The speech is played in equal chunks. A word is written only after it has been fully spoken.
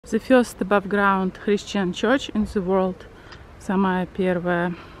The first above-ground Christian church in the world. Самая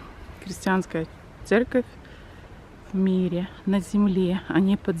первая христианская церковь в мире, на земле, а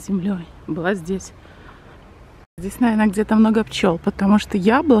не под землей, была здесь. Здесь, наверное, где-то много пчел, потому что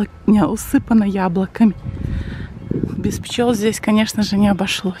яблоня усыпана яблоками. Без пчел здесь, конечно же, не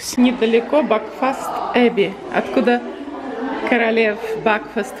обошлось. Недалеко Бакфаст Abbey, откуда королев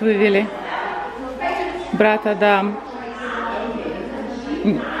Бакфаст вывели. Брат Адам,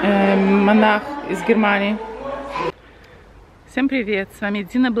 монах из Германии. Всем привет, с вами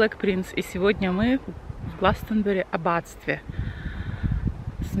Дина Блэк Принц, и сегодня мы в Гластонбери, Аббатстве.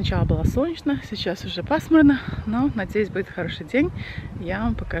 Сначала было солнечно, сейчас уже пасмурно, но надеюсь, будет хороший день. Я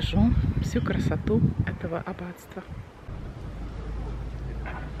вам покажу всю красоту этого аббатства.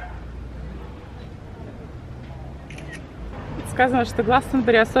 Сказано, что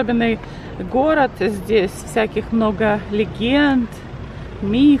Гластонбери особенный город, здесь всяких много легенд,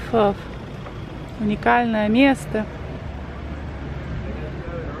 мифов, уникальное место.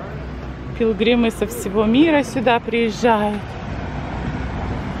 Пилгримы со всего мира сюда приезжают.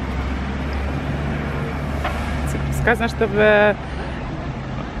 Сказано, что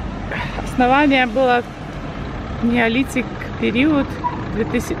основание было неолитик период,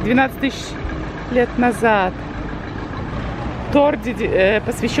 12 тысяч лет назад. Тор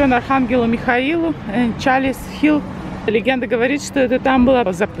посвящен архангелу Михаилу, Чалис Хилл. Легенда говорит, что это там было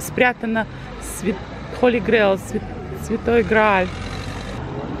спрятано Holy Grail, Святой Грааль.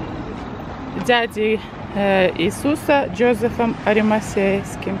 Дяди Иисуса Иосифом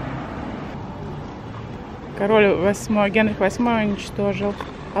Аримафейским. Король Генрих VIII уничтожил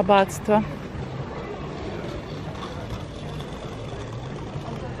аббатство.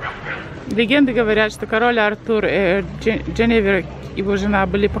 Легенды говорят, что король Артур и Дженевер, его жена,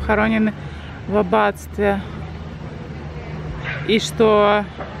 были похоронены в аббатстве. И что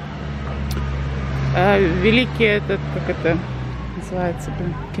великий этот, как это называется,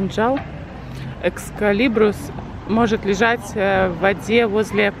 кинжал, Экскалибрус, может лежать в воде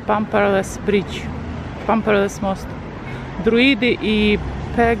возле Памперлес Бридж, Памперлес мост. Друиды и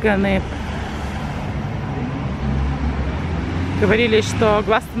пеганы говорили, что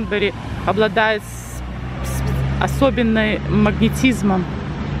Гластонбери обладает особенным магнетизмом.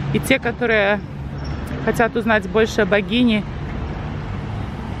 И те, которые хотят узнать больше о богине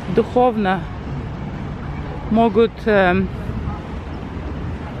духовно, могут как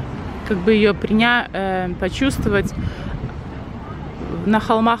бы ее почувствовать на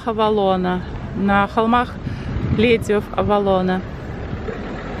холмах Авалона, на холмах ледев Авалона.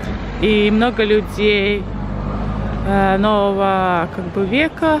 И много людей нового как бы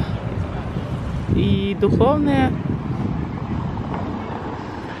века и духовные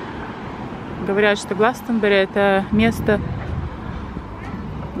говорят, что Гластонбери — это место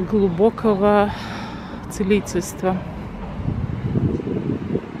глубокого целительства.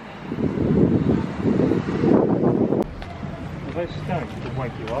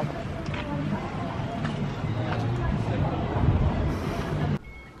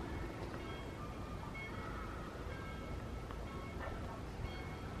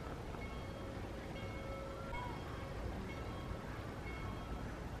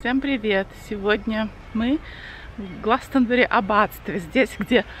 Всем привет! Сегодня мы в Гластонбери Аббатстве, здесь,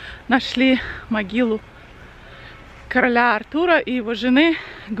 где нашли могилу короля Артура и его жены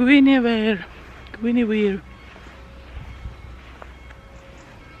Гвиневер.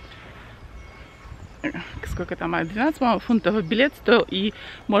 Сколько там, 12, по-моему, фунтов билет стоил, и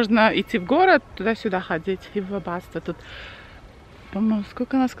можно идти в город, туда-сюда ходить, и в аббатство. Тут, по-моему,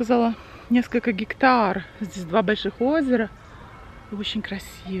 сколько она сказала? Несколько гектар. Здесь два больших озера. Очень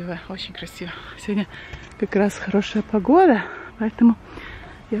красиво, очень красиво. Сегодня как раз хорошая погода, поэтому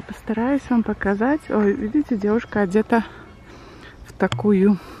я постараюсь вам показать. Ой, видите, девушка одета в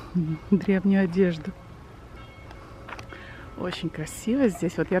такую древнюю одежду. Очень красиво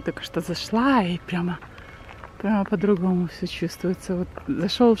здесь. Вот я только что зашла, и прямо по-другому все чувствуется. Вот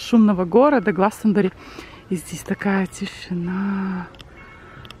зашел из шумного города Гластонбери, и здесь такая тишина,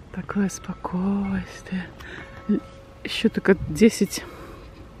 такое спокойствие. Еще только 10-17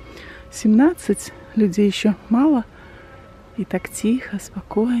 людей, еще мало. И так тихо,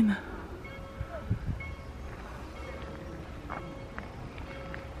 спокойно.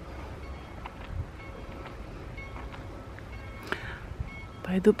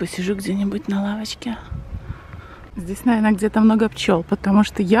 Пойду посижу где-нибудь на лавочке. Здесь, наверное, где-то много пчел, потому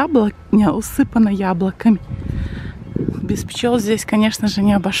что яблоня усыпана яблоками. Без пчел здесь, конечно же,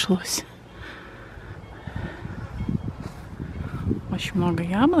 не обошлось. Очень много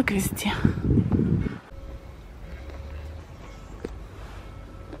яблок везде.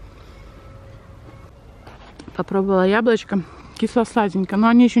 Попробовала яблочко. Кисло-сладенько. Но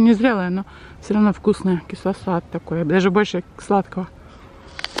они еще не зрелые, но все равно вкусные. Кисло-слад такой. Даже больше сладкого.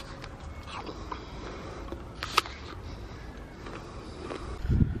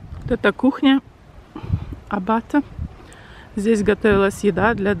 Вот это кухня Аббата. Здесь готовилась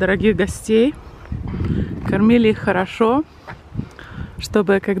еда для дорогих гостей. Кормили их хорошо,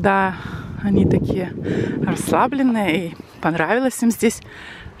 чтобы когда они такие расслабленные и понравилось им здесь,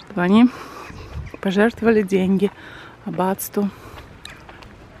 чтобы они пожертвовали деньги аббатству.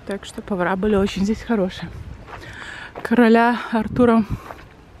 Так что повара были очень здесь хорошие. Короля Артура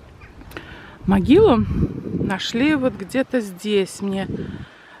могилу нашли вот где-то здесь. Мне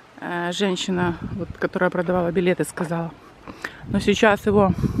женщина, вот, которая продавала билеты, сказала. Но сейчас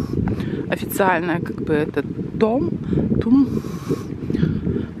его официально, как бы, этот дом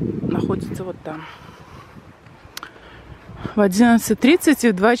находится вот там. В 11:30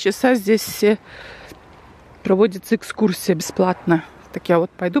 и в 2 часа здесь все проводится экскурсия бесплатно. Так я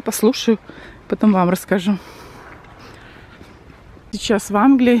вот пойду послушаю, потом вам расскажу. Сейчас в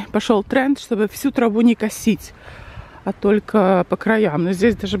Англии пошел тренд, чтобы всю траву не косить, а только по краям. Но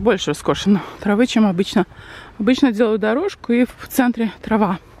здесь даже больше скошено травы, чем обычно. Обычно делаю дорожку и в центре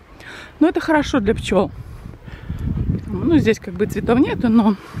трава. Но это хорошо для пчел. Ну, здесь как бы цветов нету,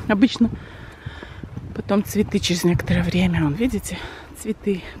 но обычно потом цветы через некоторое время. Вон, видите,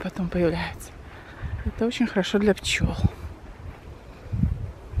 цветы потом появляются. Это очень хорошо для пчел.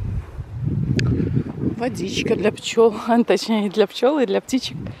 Водичка для пчел, точнее, для пчел и для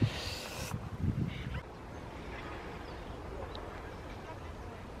птичек.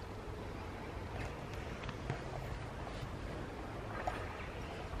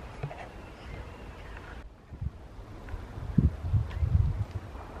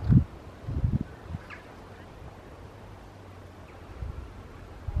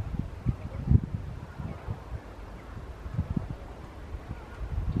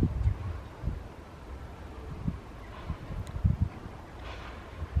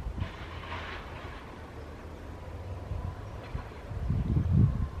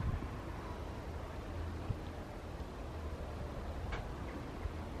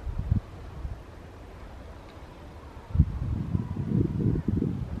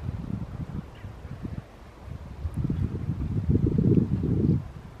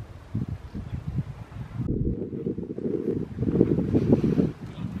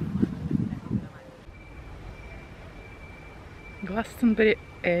 Гластонбери,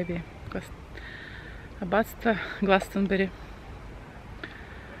 Abbey. Аббатство Гластонбери.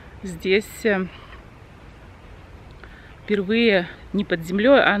 Здесь впервые не под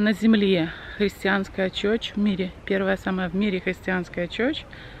землей, а на земле христианская чёрч в мире. Первая самая в мире христианская чёрч,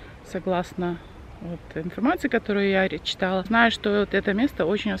 согласно вот информации, которую я читала. Знаю, что вот это место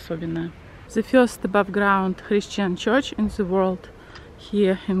очень особенное. The first above ground Christian church in the world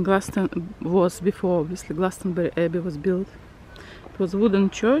here in Glastonbury was before obviously Glastonbury Abbey was built. It was wooden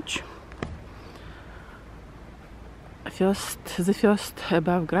church. The first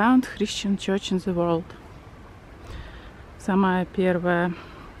above ground Christian church in the world. Самая первая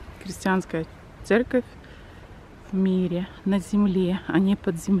христианская церковь в мире, на земле, а не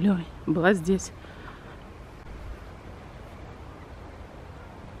под землей, была здесь.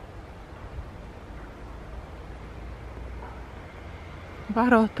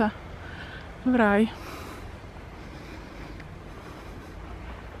 Ворота в рай.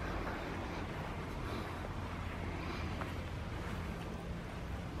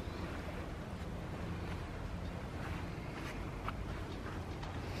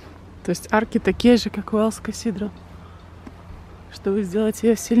 То есть арки такие же, как Уэллс Кафедрал, чтобы сделать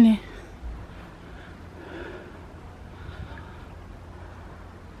ее сильнее.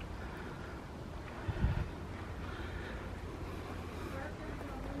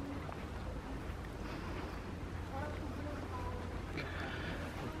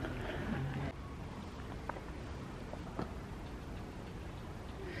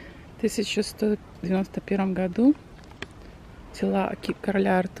 В 1191 году тела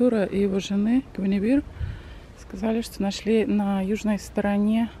короля Артура и его жены Гвиневер сказали, что нашли на южной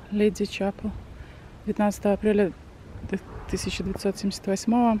стороне Леди Чапел 19 апреля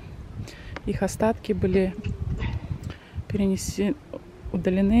 1978. Их остатки были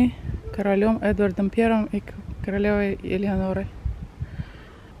удалены королем Эдвардом I и королевой Элеонорой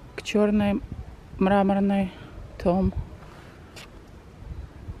к черной мраморной том.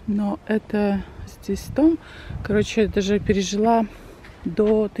 Но это здесь том, короче, даже пережила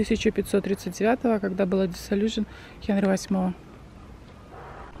до 1539, когда была диссолюжен Генри VIII.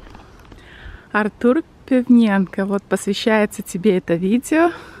 Артур Певненко, вот посвящается тебе это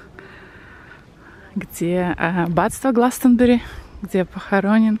видео. где аббатство Гластонбери, где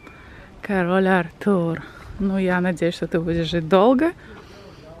похоронен король Артур. Ну, я надеюсь, что ты будешь жить долго.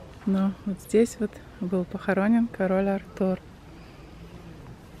 Но вот здесь вот был похоронен король Артур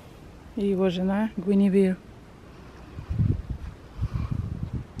и его жена Гвиневер.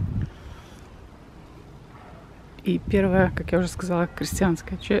 И первая, как я уже сказала,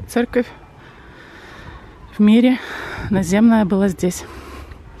 христианская церковь в мире наземная была здесь.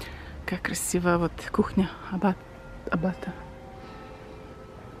 Как красивая вот кухня аббата.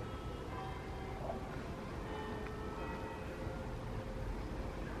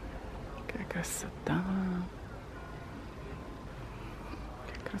 Какая красота.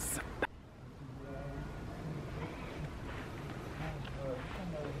 Какая красота.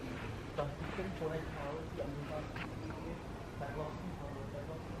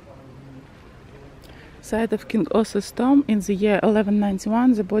 Site of King Osso's tomb in the year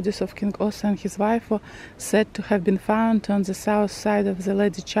 1191, the bodies of King Osso and his wife were said to have been found on the south side of the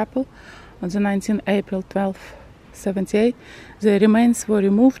Lady Chapel on the 19th April 1278. Their remains were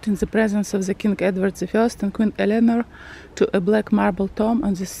removed in the presence of the King Edward I and Queen Eleanor to a black marble tomb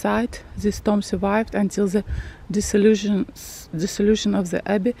on this site. This tomb survived until the dissolution of the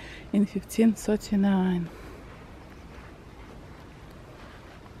Abbey in 1539.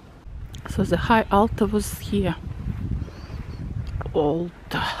 So the high altar was here.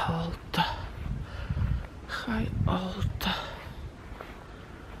 Altar. High altar.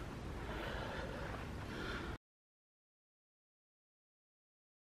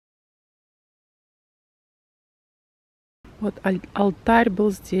 Вот алтарь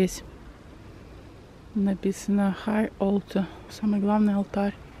был здесь. Написано High Altar. Самый главный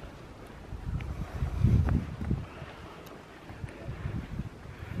алтарь.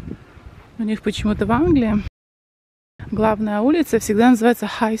 У них почему-то в Англии главная улица всегда называется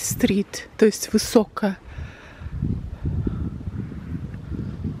High Street, то есть высокая.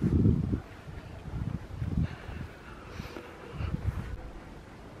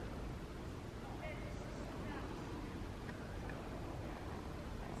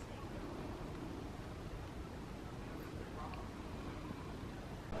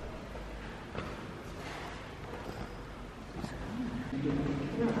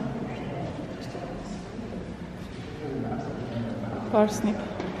 Parsnip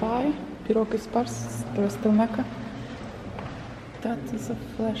pie, пирог из пастернака. That is a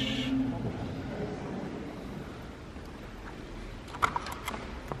flesh.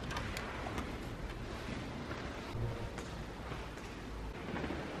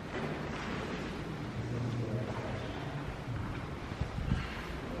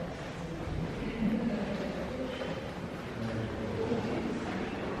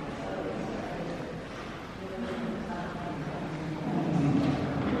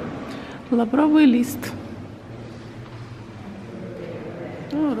 Лавровый лист.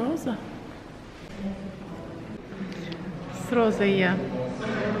 О, роза. С розой я.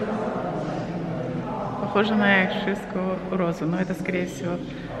 Похоже на айрширскую розу, но это, скорее всего,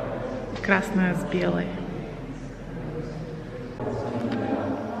 красная с белой.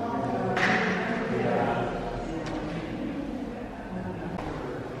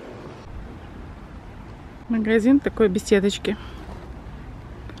 Магазин такой без сеточки.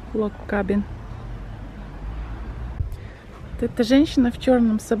 Лог кабин. Вот эта женщина в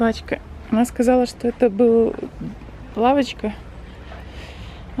черном, собачка, она сказала, что это была лавочка.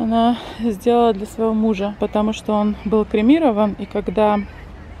 Она сделала для своего мужа, потому что он был кремирован, и когда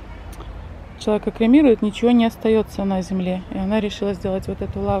человека кремируют, ничего не остается на земле. И она решила сделать вот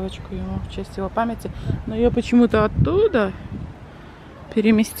эту лавочку ему в честь его памяти. Но ее почему-то оттуда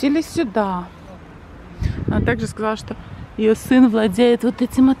переместили сюда. Она также сказала, что ее сын владеет вот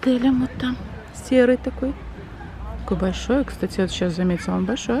этим отелем, вот там, серый такой. Такой большой, кстати, вот сейчас заметила, он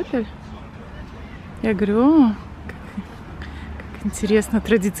большой отель. Я говорю, о, как интересно,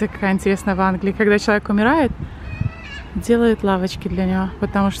 традиция какая интересная в Англии. Когда человек умирает, делают лавочки для него,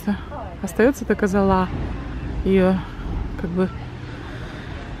 потому что остается только зола. Ее как бы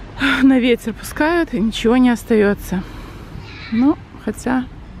на ветер пускают, и ничего не остается. Ну, хотя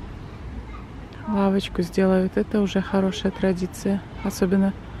лавочку сделают, это уже хорошая традиция,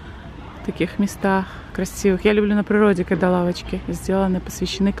 особенно в таких местах красивых. Я люблю на природе, когда лавочки сделаны,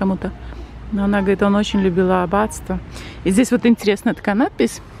 посвящены кому-то. Но она говорит, он очень любил аббатство. И здесь вот интересная такая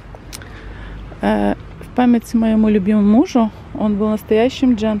надпись. В память моему любимому мужу, он был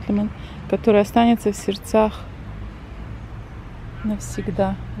настоящим джентльмен, который останется в сердцах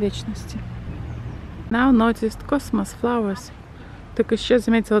навсегда, в вечности. Now noticed cosmos flowers. Только сейчас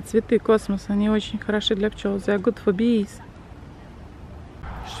заметила цветы космоса, они очень хороши для пчел. They are good for bees.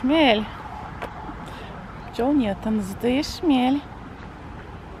 Шмель. Пчел нет, там зато есть шмель.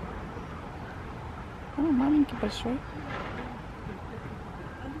 О, маленький, большой.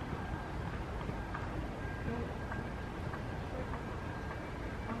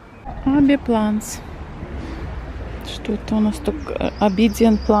 Abbey plants. Что это у нас только?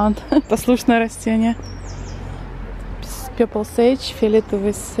 Obedient plant. Послушное растение. Purple sage,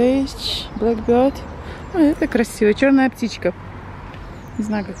 фиолетовый sage, blackbird. Ой, это красиво. Черная птичка. Не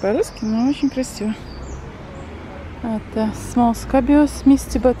знаю, как по-русски, но очень красиво. Это small scabious,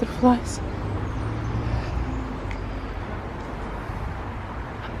 misty butterflies.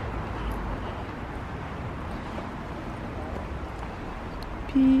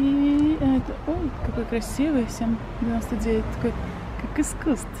 Это, ой, какой красивый, 7,99, такой, как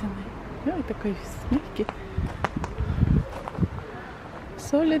искусственный. Ой, такой мягкий.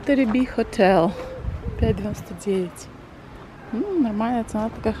 Solitary Bee Hotel, 5,99. Ну, нормальная цена,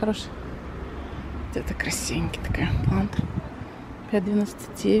 такая хорошая. Это красивенький такая планта.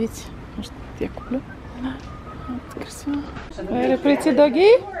 5,99. Может, я куплю? Вот, красиво. Very pretty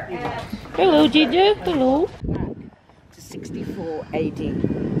doggy. Hello, Gigi. Hello. 64 AD.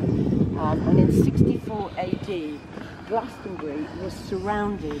 And in 64 AD, Glastonbury was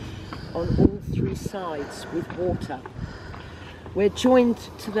surrounded on all three sides with water. We're joined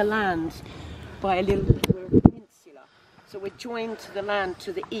to the land by a little peninsula. So we're joined to the land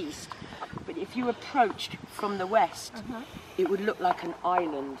to the east. But if you approached from the west, it would look like an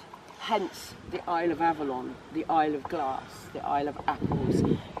island. Hence the Isle of Avalon, the Isle of Glass, the Isle of Apples.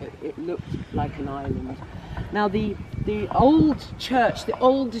 It looked like an island. Now the old church, the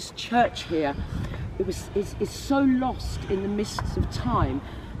oldest church here, is so lost in the mists of time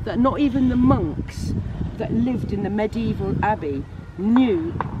that not even the monks that lived in the medieval abbey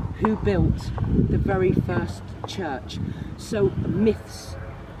knew who built the very first church. So myths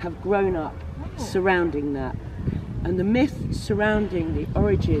have grown up surrounding that. And the myth surrounding the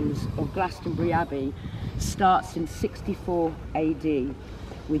origins of Glastonbury Abbey starts in 64 AD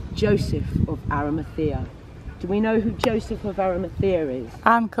with Joseph of Arimathea. Do we know who Joseph of Arimathea is?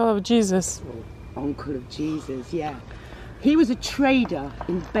 Uncle of Jesus. Uncle of Jesus, yeah. He was a trader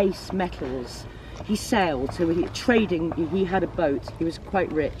in base metals. He sailed, so he had a boat, he was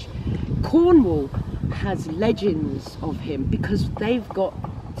quite rich. Cornwall has legends of him because they've got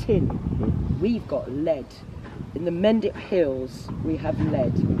tin, we've got lead. In the Mendip Hills we have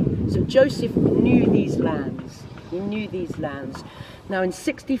lead. So Joseph knew these lands, he knew these lands. Now in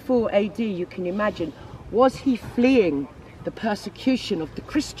 64 AD, you can imagine, was he fleeing the persecution of the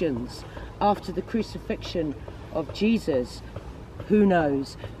Christians after the crucifixion of Jesus? Who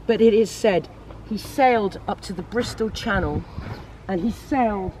knows? But it is said he sailed up to the Bristol Channel and he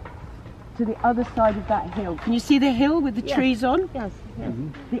sailed to the other side of that hill. Can you see the hill with the trees on? Yes. Yes.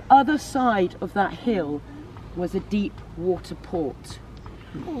 The other side of that hill was a deep water port.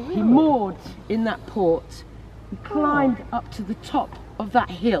 He moored in that port. He climbed up to the top of that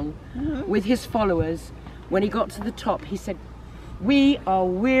hill with his followers. When he got to the top, he said, "We are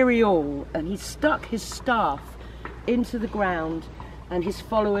weary all," and he stuck his staff into the ground, and his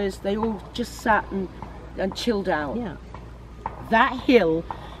followers, they all just sat and chilled out. Yeah. That hill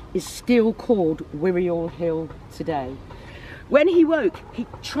is still called Weary All Hill today. When he woke, he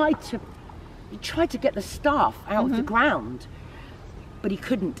tried to get the staff out of the ground, but he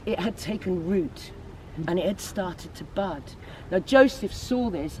couldn't. It had taken root and it had started to bud. Now Joseph saw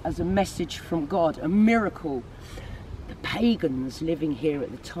this as a message from God, a miracle. The pagans living here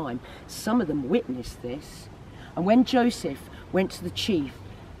at the time, some of them witnessed this. And when Joseph went to the chief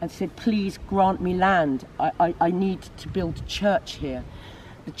and said, "Please grant me land, I need to build a church here,"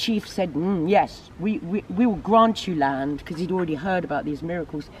 the chief said, "Yes, we will grant you land," because he'd already heard about these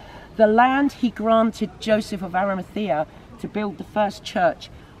miracles. The land he granted Joseph of Arimathea to build the first church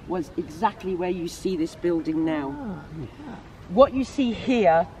was exactly where you see this building now. What you see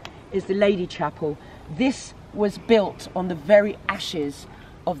here is the Lady Chapel. This was built on the very ashes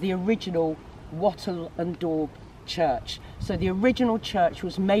of the original wattle and daub church. So the original church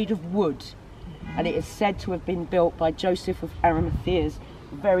was made of wood, and it is said to have been built by Joseph of Arimathea's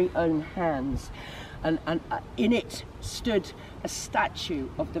very own hands. And in it stood a statue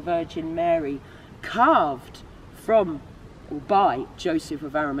of the Virgin Mary, carved from or by Joseph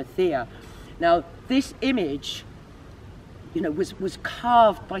of Arimathea. Now this image, you know, was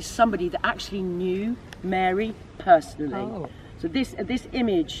carved by somebody that actually knew Mary personally. So this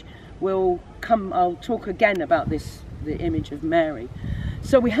image will come, I'll talk again about this, the image of Mary.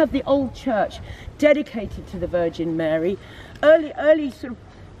 So we have the old church dedicated to the Virgin Mary. Early sort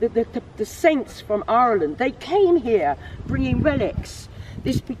of the saints from Ireland, they came here bringing relics.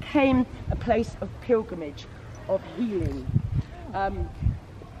 this became a place of pilgrimage, of healing.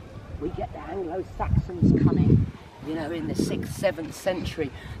 We get the Anglo-Saxons coming, you know, in the 6th, 7th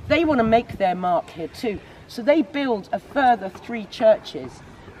century. They want to make their mark here too. So they build a further 3 churches.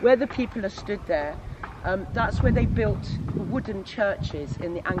 Where the people are stood there, that's where they built wooden churches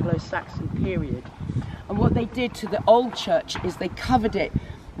in the Anglo-Saxon period. And what they did to the old church is they covered it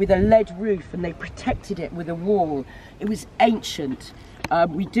with a lead roof and they protected it with a wall. It was ancient.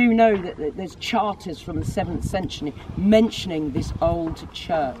 We do know that there's charters from the 7th century mentioning this old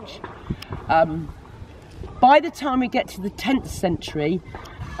church. By the time we get to the 10th century,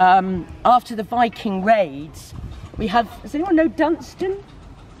 after the Viking raids, we have, does anyone know Dunstan?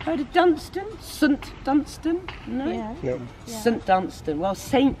 Heard of Dunstan? St Dunstan? No? Yeah. No. St Dunstan. Well,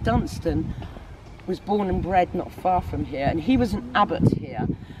 Saint Dunstan was born and bred not far from here, and he was an abbot here.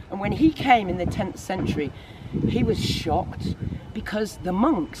 And when he came in the 10th century, he was shocked because the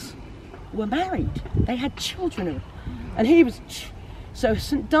monks were married. They had children. And he was... So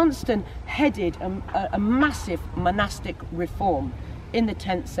St Dunstan headed a massive monastic reform in the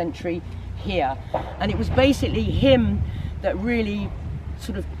 10th century here. And it was basically him that really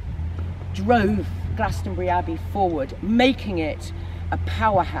sort of drove Glastonbury Abbey forward, making it a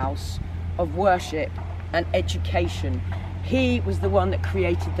powerhouse of worship and education. He was the one that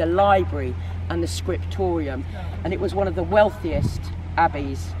created the library and the scriptorium, and it was one of the wealthiest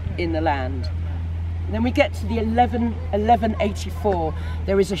abbeys in the land. And then we get to the 1184,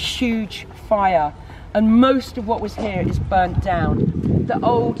 there is a huge fire, and most of what was here is burnt down. The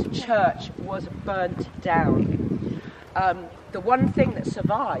old church was burnt down. The one thing that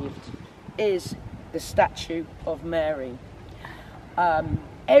survived is the statue of Mary.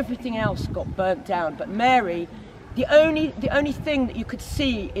 Everything else got burnt down, but Mary, the only thing that you could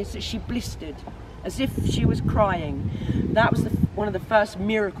see is that she blistered, as if she was crying. That was one of the first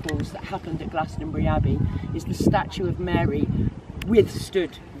miracles that happened at Glastonbury Abbey, is the statue of Mary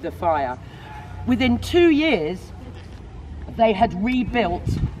withstood the fire. Within 2 years, they had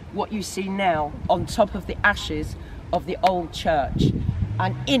rebuilt what you see now on top of the ashes of the old church,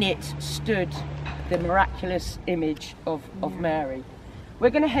 and in it stood the miraculous image of Mary. We're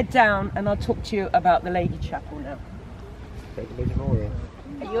going to head down and I'll talk to you about the Lady Chapel now.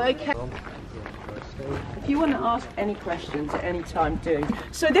 Are you okay? If you want to ask any questions at any time, do.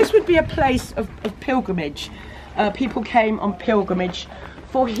 So this would be a place of pilgrimage. People came on pilgrimage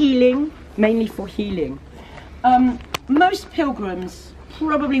for healing, mainly for healing. Most pilgrims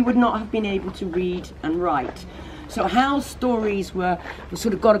probably would not have been able to read and write. So how stories were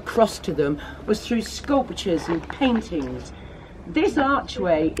sort of got across to them was through sculptures and paintings. This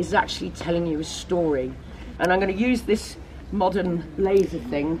archway is actually telling you a story, and I'm going to use this modern laser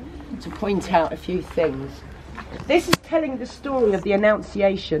thing to point out a few things. This is telling the story of the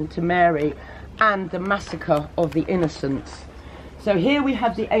Annunciation to Mary and the massacre of the innocents. So here we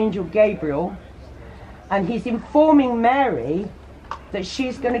have the angel Gabriel, and he's informing Mary that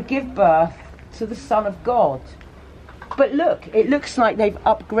she's going to give birth to the Son of God. But look, it looks like they've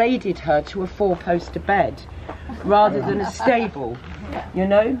upgraded her to a 4-poster bed rather than a stable, you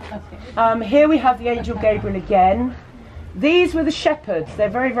know. Here we have the angel Gabriel again. These were the shepherds. They're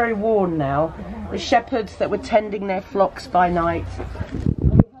very, very worn now. The shepherds that were tending their flocks by night.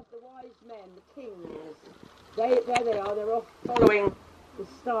 And we have the wise men, the kings. There they are. They're off following the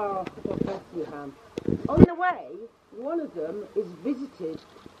star of Bethlehem. On the way, one of them is visited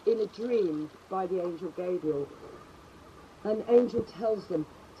in a dream by the angel Gabriel. An angel tells him,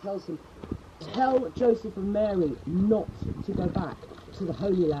 tell Joseph and Mary not to go back to the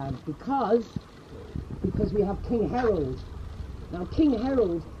Holy Land because we have King Herod. Now King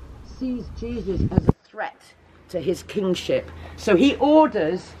Herod sees Jesus as a threat to his kingship. So he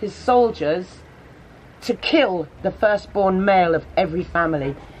orders his soldiers to kill the firstborn male of every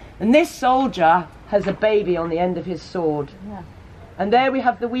family. And this soldier has a baby on the end of his sword. Yeah. And there we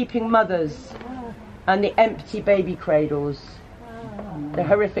have the weeping mothers. And the empty baby cradles. The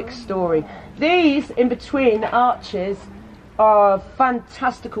horrific story. These, in between the arches, are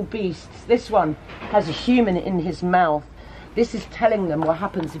fantastical beasts. This one has a human in his mouth. This is telling them what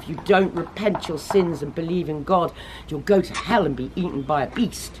happens if you don't repent your sins and believe in God. You'll go to hell and be eaten by a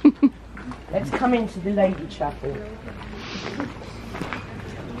beast. Let's come into the Lady Chapel.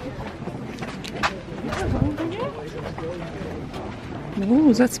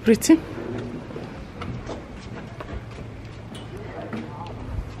 Oh, that's pretty.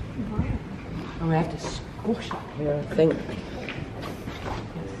 Oh, we have to squash up here, I think.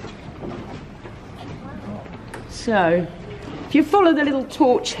 So, if you follow the little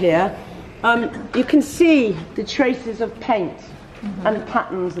torch here, you can see the traces of paint and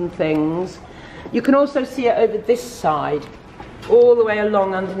patterns and things. You can also see it over this side, all the way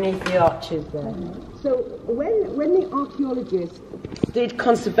along underneath the arches there. So when the archaeologists did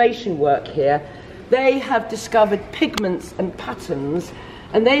conservation work here, they have discovered pigments and patterns,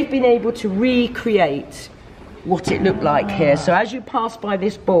 and they've been able to recreate what it looked like here. So as you pass by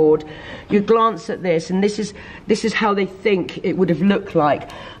this board, you glance at this, and this is how they think it would have looked like.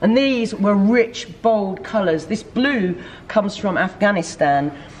 And these were rich, bold colours. This blue comes from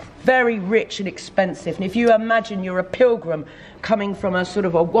Afghanistan, very rich and expensive. And if you imagine you're a pilgrim coming from a sort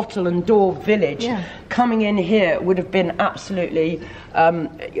of a wattle and daub village, coming in here would have been absolutely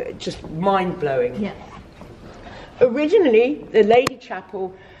just mind-blowing. Yeah. Originally, the Lady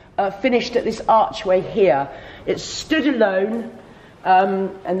Chapel finished at this archway here. It stood alone,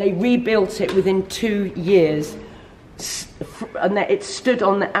 and they rebuilt it within 2 years, and it stood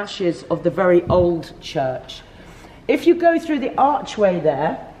on the ashes of the very old church. If you go through the archway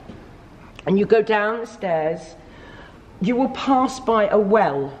there, and you go down the stairs, you will pass by a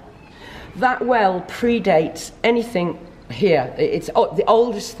well. That well predates anything here. It's the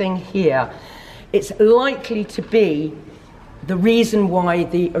oldest thing here. It's likely to be the reason why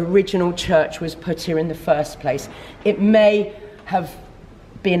the original church was put here in the first place. It may have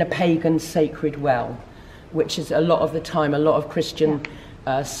been a pagan sacred well, which is a lot of the time, a lot of Christian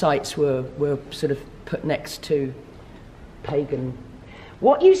sites were sort of put next to pagan.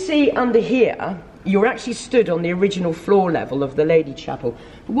 What you see under here, you're actually stood on the original floor level of the Lady Chapel.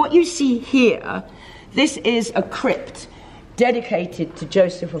 What you see here, this is a crypt dedicated to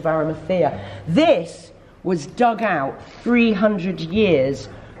Joseph of Arimathea. This was dug out 300 years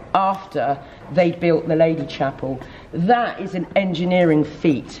after they built the Lady Chapel. That is an engineering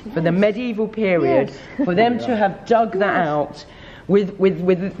feat for the medieval period, for them to have dug that out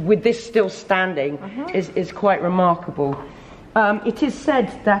with this still standing is quite remarkable. It is said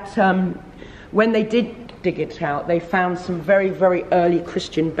that when they did dig it out, they found some very, very early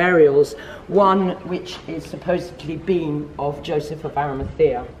Christian burials, one which is supposedly been of Joseph of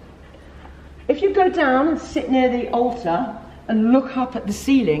Arimathea. If you go down and sit near the altar and look up at the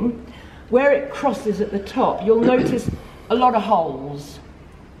ceiling, where it crosses at the top, you'll notice a lot of holes.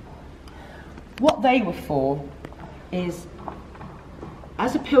 What they were for is,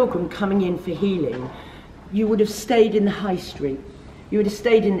 as a pilgrim coming in for healing, you would have stayed in the high street. You would have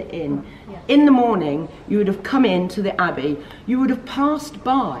stayed in the inn. In the morning, you would have come into the Abbey. You would have passed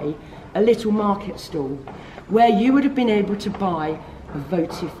by a little market stall where you would have been able to buy a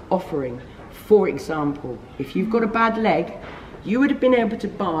votive offering. For example, if you've got a bad leg, you would have been able to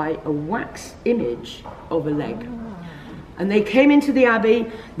buy a wax image of a leg. And they came into the Abbey,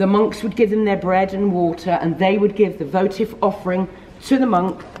 the monks would give them their bread and water, and they would give the votive offering to the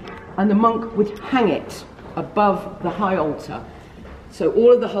monk, and the monk would hang it above the high altar. So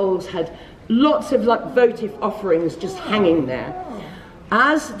all of the holes had lots of like votive offerings just hanging there.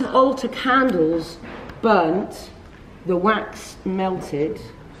 As the altar candles burnt, the wax melted,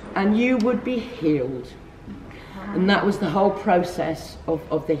 and you would be healed. And that was the whole process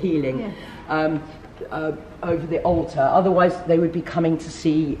of the healing over the altar. Otherwise they would be coming to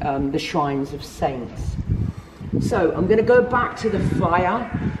see the shrines of saints. So I'm going to go back to the fire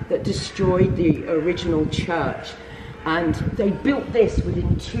that destroyed the original church, and they built this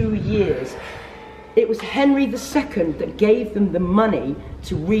within 2 years. It was Henry II that gave them the money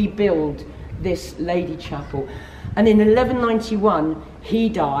to rebuild this Lady Chapel, and in 1191 he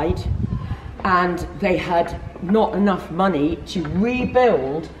died, and they had not enough money to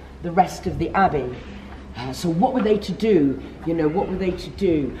rebuild the rest of the Abbey. So what were they to do? You know, what were they to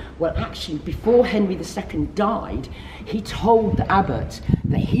do? Well, actually, before Henry II died, he told the abbot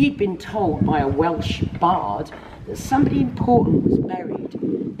that he'd been told by a Welsh bard that somebody important was buried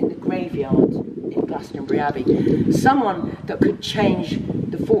in the graveyard in Glastonbury Abbey. Someone that could change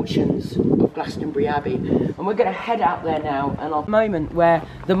the fortunes of Glastonbury Abbey. And we're going to head out there now, and at the moment where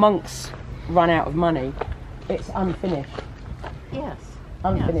the monks run out of money, it's unfinished. Yes.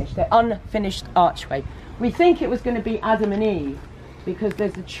 Unfinished. They're unfinished archway. We think it was going to be Adam and Eve because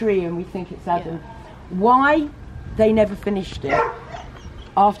there's a tree and we think it's Adam. Why they never finished it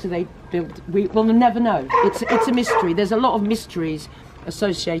after they built, we'll never know. It's a mystery. There's a lot of mysteries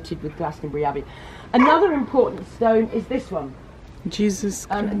associated with Glastonbury Abbey. Another important stone is this one. Jesus.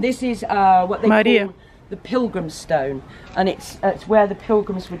 This is what they call the pilgrim stone, and it's where the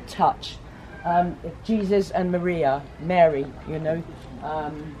pilgrims would touch. Jesus and Mary, you know.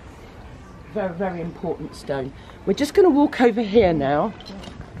 Very, very important stone. We're just going to walk over here now.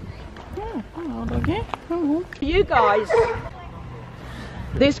 You guys,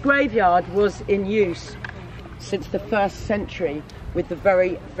 this graveyard was in use since the 1st century with the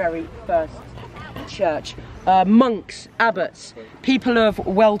very, very first church. Monks, abbots, people of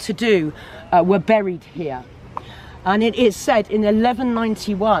well-to-do were buried here. And it is said in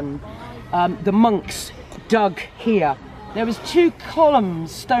 1191 the monks dug here. There was 2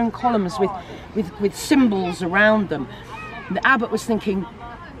 columns, stone columns with symbols around them. And the abbot was thinking,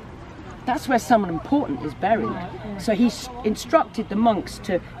 that's where someone important is buried. So he instructed the monks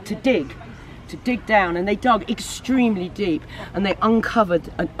to dig down, and they dug extremely deep, and they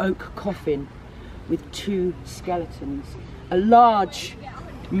uncovered an oak coffin with 2 skeletons. A large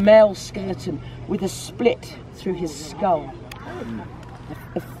male skeleton with a split through his skull.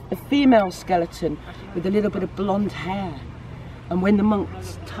 A female skeleton with a little bit of blonde hair. And when the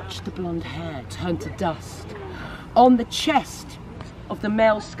monks touched the blonde hair, it turned to dust. On the chest of the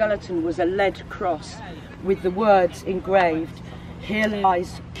male skeleton was a lead cross with the words engraved, "Here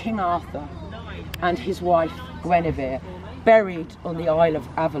lies King Arthur and his wife Guinevere, buried on the Isle of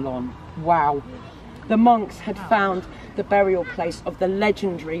Avalon." Wow. The monks had found the burial place of the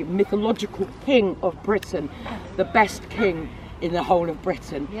legendary mythological king of Britain, the best king in the whole of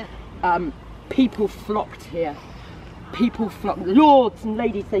Britain. People flocked here. People flocked, lords and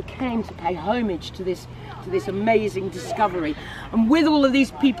ladies, they came to pay homage to this amazing discovery. And with all of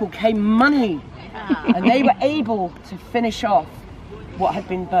these people came money, and they were able to finish off what had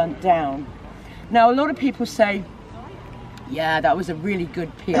been burnt down. Now, a lot of people say, yeah, that was a really good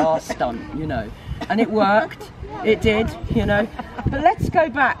PR stunt, you know, and it worked, it did, you know. But let's go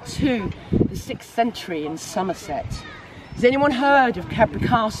back to the 6th century in Somerset. Has anyone heard of Cadbury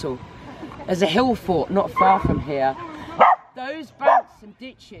Castle? There's a hill fort not far from here. Those banks and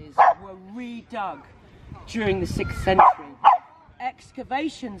ditches were redug during the 6th century.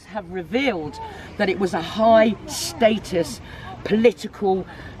 Excavations have revealed that it was a high status political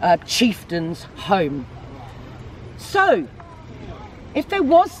chieftain's home. So, if there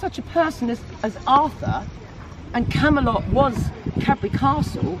was such a person as Arthur, and Camelot was Cadbury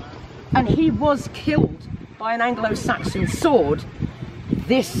Castle, and he was killed by an Anglo-Saxon sword,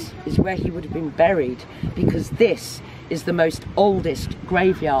 this is where he would have been buried, because this is the most oldest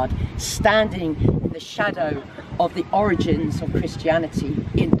graveyard standing in the shadow of the origins of Christianity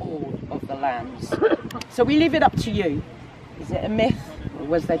in all of the lands. So we leave it up to you. Is it a myth, or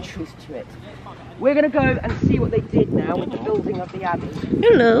was there truth to it? We're going to go and see what they did now with the building of the Abbey.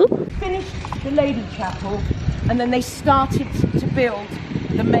 Hello. Finished the Lady Chapel, and then they started to build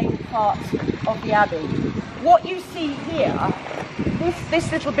the main part of the Abbey. What you see here,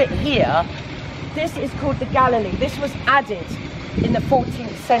 this little bit here, this is called the Galilee. This was added in the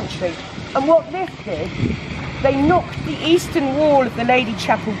 14th century. And what this did, they knocked the eastern wall of the Lady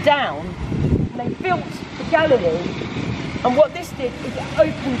Chapel down, and they built the Galilee. And what this did is it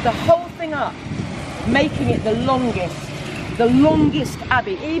opened the whole thing up, making it the longest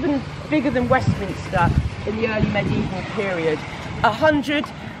abbey, even bigger than Westminster in the early medieval period.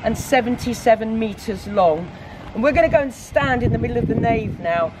 177 metres long. And we're going to go and stand in the middle of the nave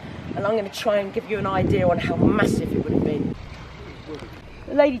now, and I'm going to try and give you an idea on how massive it would have been.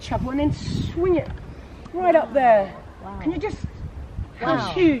 The Lady Chapel, and then swing it right up there. Wow. Can you just, how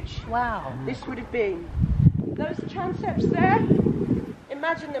huge this would have been. Those transepts there,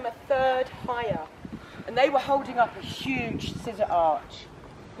 imagine them a third higher, and they were holding up a huge scissor arch.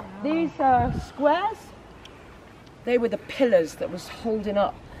 Wow. These squares, they were the pillars that was holding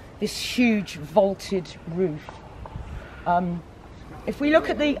up this huge vaulted roof. If we look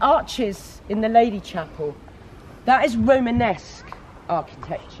at the arches in the Lady Chapel, that is Romanesque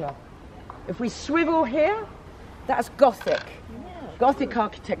architecture. If we swivel here, that's Gothic. Gothic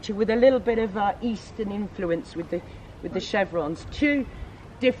architecture with a little bit of Eastern influence with the chevrons. 2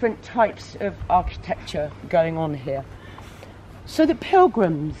 different types of architecture going on here. So the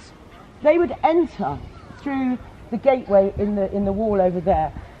pilgrims, they would enter through the gateway in the wall over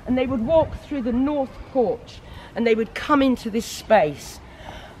there, and they would walk through the north porch, and they would come into this space,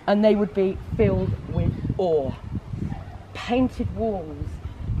 and they would be filled with awe. Painted walls,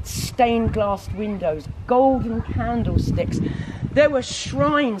 stained glass windows, golden candlesticks. There were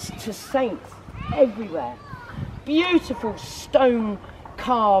shrines to saints everywhere. Beautiful stone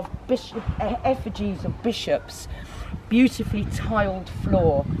carved effigies of bishops, beautifully tiled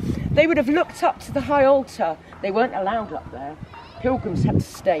floor. They would have looked up to the high altar. They weren't allowed up there. Pilgrims had to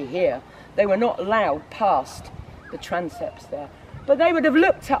stay here. They were not allowed past the transepts there. But they would have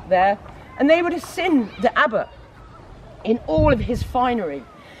looked up there, and they would have seen the abbot in all of his finery.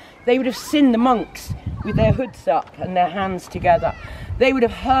 They would have seen the monks with their hoods up and their hands together. They would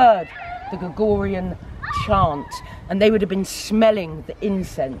have heard the Gregorian chant, and they would have been smelling the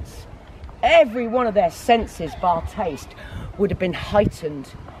incense. every one of their senses, bar taste, would have been heightened,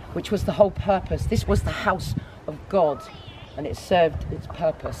 which was the whole purpose. This was the house of God, and it served its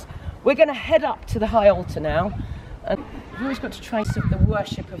purpose. We're going to head up to the high altar now, and we've always got to trace of the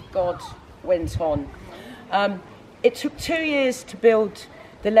worship of God went on. It took 2 years to build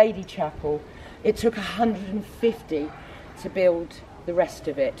the Lady Chapel. It took 150 to build the rest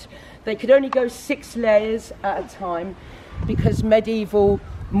of it. They could only go 6 layers at a time because medieval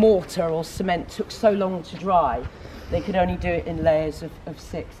mortar or cement took so long to dry. They could only do it in layers of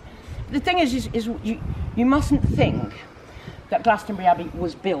 6. The thing is you mustn't think that Glastonbury Abbey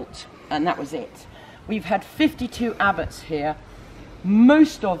was built and that was it. We've had 52 abbots here.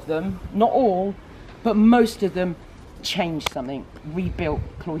 Most of them, not all, but most of them changed something, rebuilt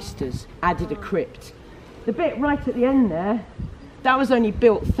cloisters, added a crypt. The bit right at the end there, that was only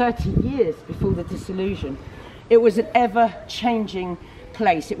built 30 years before the dissolution. It was an ever-changing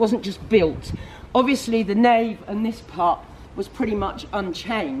place. It wasn't just built. Obviously the nave and this part was pretty much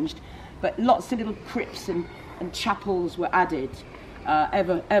unchanged, but lots of little crypts and chapels were added,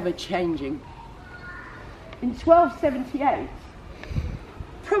 ever changing. In 1278,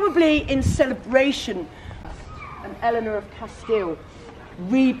 probably in celebration, and Eleanor of Castile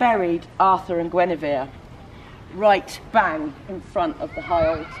reburied Arthur and Guinevere right bang in front of the high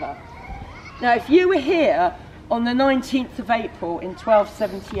altar. Now, if you were here on the 19th of April in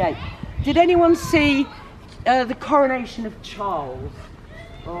 1278, did anyone see the coronation of Charles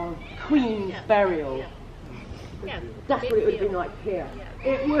or Queen's burial? That's what it would have been like here.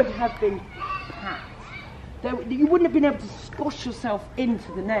 It would have been packed. You wouldn't have been able to squash yourself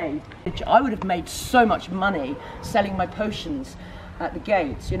into the nave. I would have made so much money selling my potions at the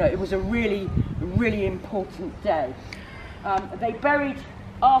gates. You know, it was a really, really important day. They buried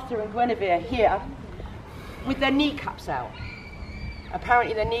Arthur and Guinevere here with their kneecaps out.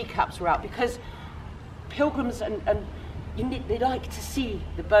 Apparently their kneecaps were out because pilgrims they like to see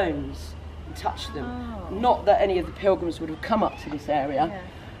the bones and touch them. Oh. Not that any of the pilgrims would have come up to this area. Yeah.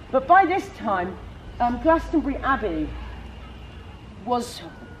 But by this time, Glastonbury Abbey was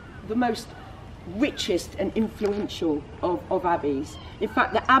the most richest and influential of abbeys. In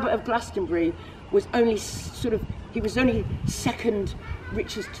fact, the abbot of Glastonbury was only second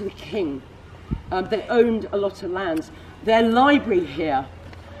richest to the king. They owned a lot of lands. Their library here,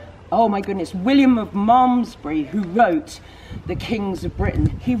 oh my goodness, William of Malmesbury, who wrote The Kings of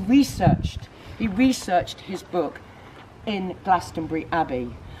Britain, he researched his book in Glastonbury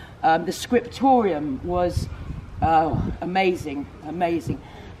Abbey. The scriptorium was amazing,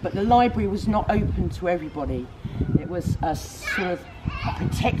 but the library was not open to everybody. It was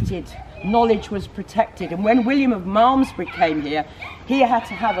protected, knowledge was protected, and when William of Malmesbury came here, he had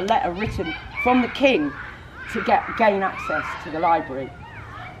to have a letter written from the king to gain access to the library.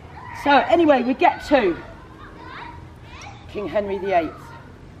 So anyway, we get to King Henry VIII,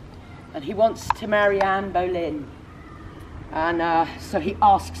 and he wants to marry Anne Boleyn. And so he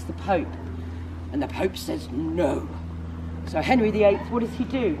asks the Pope, and the Pope says no. So Henry VIII, what does he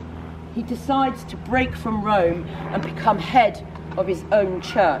do? He decides to break from Rome and become head of his own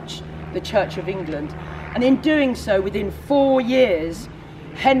church, the Church of England. And in doing so, within 4 years,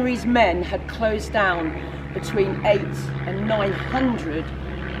 Henry's men had closed down between 800 and 900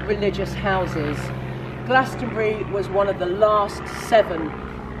 religious houses. Glastonbury was one of the last 7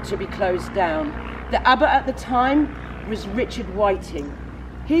 to be closed down. The abbot at the time was Richard Whiting.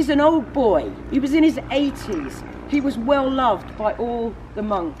 He's an old boy. He was in his 80s. He was well loved by all the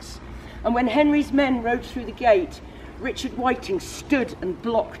monks. And when Henry's men rode through the gate, Richard Whiting stood and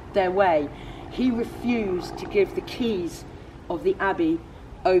blocked their way. He refused to give the keys of the abbey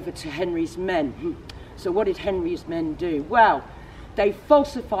over to Henry's men. So what did Henry's men do? Well, they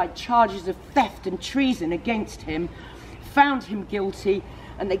falsified charges of theft and treason against him, found him guilty,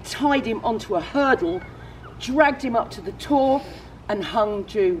 and they tied him onto a hurdle, dragged him up to the Tor, and hung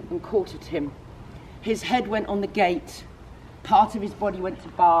Jew and quartered him. His head went on the gate, part of his body went to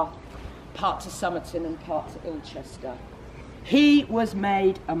Bath, part to Somerton and part to Ilchester. He was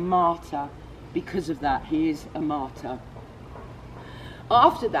made a martyr because of that. He is a martyr.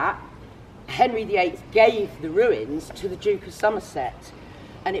 After that, Henry VIII gave the ruins to the Duke of Somerset,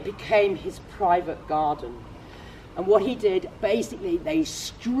 and it became his private garden. And what he did, basically, they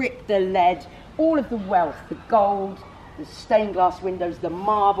stripped the lead, all of the wealth, the gold, the stained glass windows, the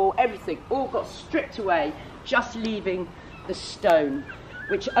marble, everything, all got stripped away, just leaving the stone,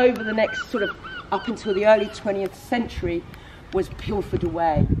 which over the next up until the early 20th century was pilfered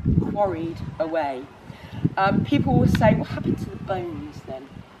away, quarried away. People will say, what happened to the bones then?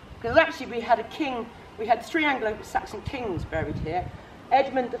 Because actually we had 3 Anglo-Saxon kings buried here,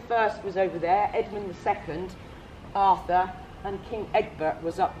 Edmund I was over there, Edmund II, Arthur, and King Egbert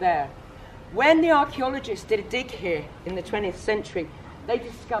was up there. When the archaeologists did a dig here in the 20th century, they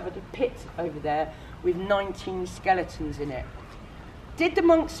discovered a pit over there with 19 skeletons in it. Did the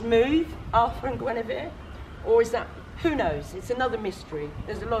monks move, Arthur and Guinevere? Or is that, who knows? It's another mystery.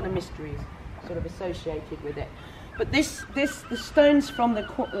 There's a lot of mysteries sort of associated with it. But the stones from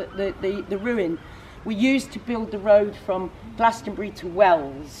the ruin were used to build the road from Glastonbury to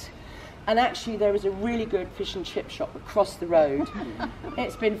Wells. And actually there was a really good fish and chip shop across the road.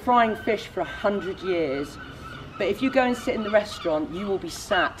 It's been frying fish for 100 years. But if you go and sit in the restaurant, you will be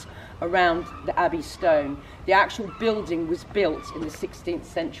sat around the Abbey stone. The actual building was built in the 16th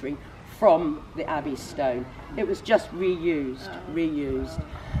century from the Abbey stone. It was just reused.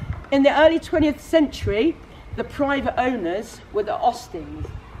 In the early 20th century, the private owners were the Austins,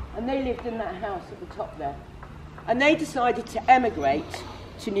 and they lived in that house at the top there. And they decided to emigrate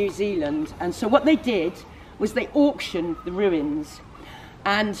to New Zealand, and so what they did was they auctioned the ruins.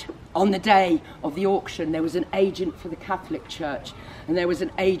 And on the day of the auction, there was an agent for the Catholic Church, and there was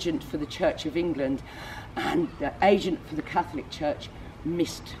an agent for the Church of England, and the agent for the Catholic Church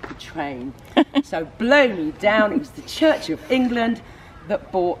missed the train. So blow me down, it was the Church of England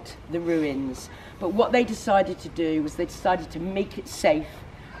that bought the ruins. But what they decided to do was they decided to make it safe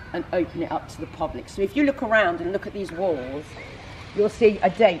and open it up to the public. So if you look around and look at these walls, you'll see a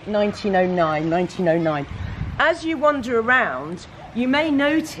date, 1909. As you wander around, you may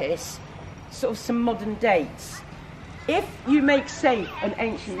notice sort of some modern dates. If you make safe an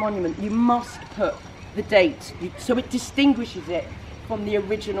ancient monument, you must put the date, so it distinguishes it from the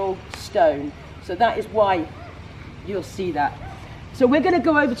original stone. So that is why you'll see that. So we're going to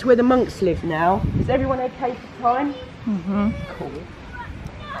go over to where the monks live now. Is everyone okay for time? Mm-hmm. Cool.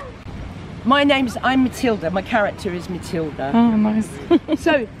 I'm Matilda. My character is Matilda. Oh, nice.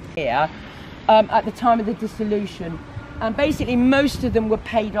 So here, at the time of the dissolution, and basically most of them were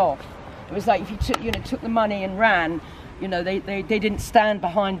paid off. It was like if you took the money and ran, they didn't stand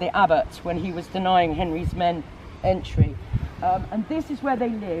behind the abbot when he was denying Henry's men entry. And this is where they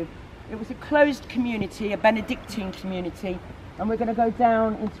live. It was a closed community, a Benedictine community, and we're going to go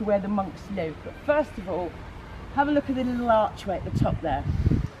down into where the monks live. But first of all, have a look at the little archway at the top there.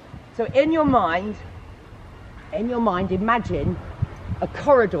 So in your mind, imagine a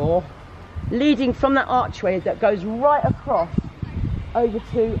corridor leading from that archway that goes right across over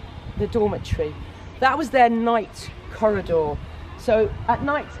to the dormitory. That was their night corridor. So at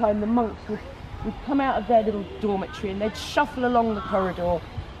night time, the monks would come out of their little dormitory and they'd shuffle along the corridor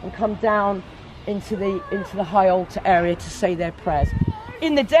and come down into the high altar area to say their prayers.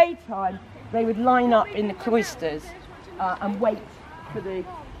 In the daytime, they would line up in the cloisters and wait for the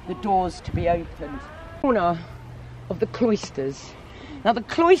doors to be opened. Corner of the cloisters. Now the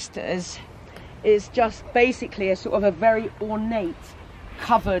cloisters is just basically a sort of a very ornate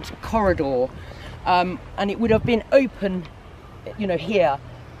covered corridor, and it would have been open, here.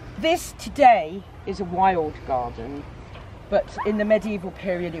 This today is a wild garden, but in the medieval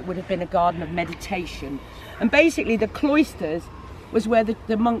period it would have been a garden of meditation. And basically the cloisters was where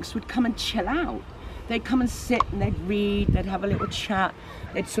the monks would come and chill out. They'd come and sit and they'd read, they'd have a little chat,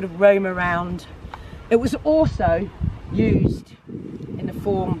 they'd sort of roam around. It was also used in the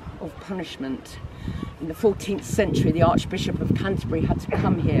form of punishment. In the 14th century, the Archbishop of Canterbury had to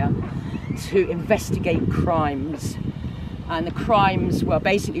come here to investigate crimes. And the crimes were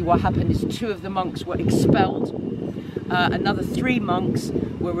basically what happened is 2 of the monks were expelled. Another 3 monks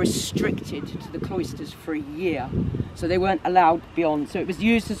were restricted to the cloisters for a year. So they weren't allowed beyond. So it was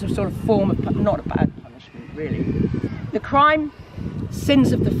used as a sort of form of, not a bad punishment, really. The crime,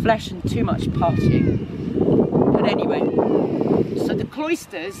 sins of the flesh and too much partying. But anyway, so the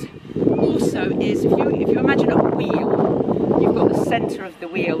cloisters also is, if you imagine a wheel, you've got the centre of the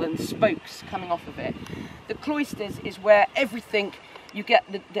wheel and spokes coming off of it. The cloisters is where everything, you get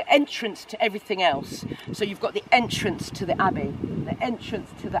the entrance to everything else. So you've got the entrance to the abbey, the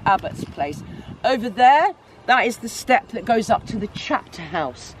entrance to the abbot's place. Over there, that is the step that goes up to the chapter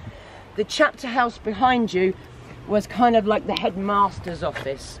house. The chapter house behind you was kind of like the headmaster's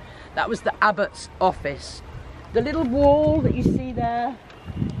office. That was the abbot's office. The little wall that you see there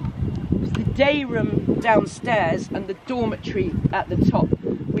was the day room downstairs and the dormitory at the top,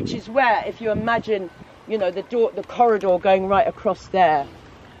 which is where, if you imagine, the corridor going right across there.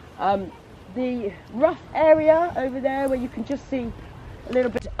 The rough area over there where you can just see a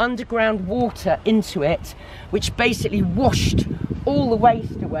little bit of underground water into it, which basically washed all the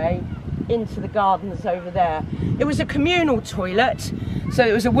waste away into the gardens over there. It was a communal toilet, so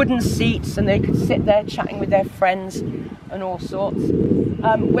it was a wooden seats and they could sit there chatting with their friends and all sorts.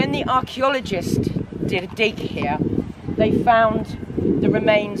 When the archaeologists did a dig here, they found the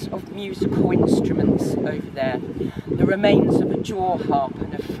remains of musical instruments over there, the remains of a jaw harp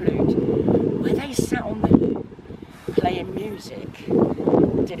and a flute. Where they sat on them playing music,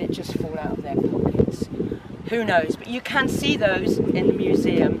 did it just fall out of their pockets? Who knows? But you can see those in the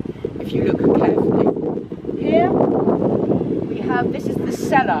museum if you look carefully. Here we have, this is the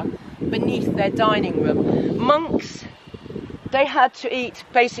cellar beneath their dining room. Monks, they had to eat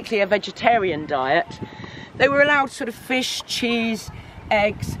basically a vegetarian diet. They were allowed sort of fish, cheese,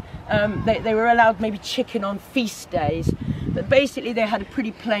 eggs. They were allowed maybe chicken on feast days, but basically they had a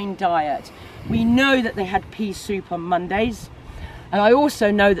pretty plain diet. We know that they had pea soup on Mondays, and I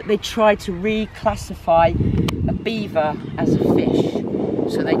also know that they tried to reclassify a beaver as a fish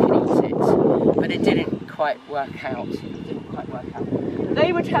so they could eat it, but it didn't quite work out.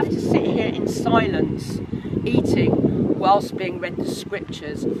 They would have to sit here in silence, eating whilst being read the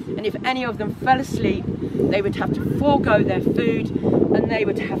scriptures, and if any of them fell asleep, they would have to forego their food and they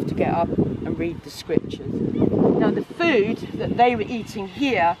would have to get up and read the scriptures. Now the food that they were eating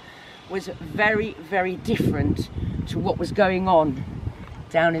here was very, very different to what was going on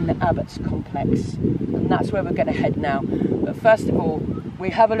down in the Abbott's complex, and that's where we're going to head now. But first of all, we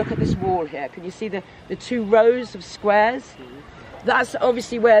have a look at this wall here. Can you see the two rows of squares? That's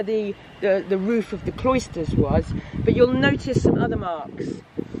obviously where the roof of the cloisters was, but you'll notice some other marks.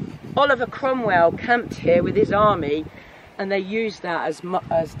 Oliver Cromwell camped here with his army, and they used that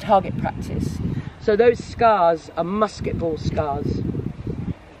as target practice. So those scars are musket ball scars.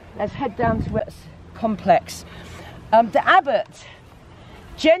 Let's head down to this complex. The abbot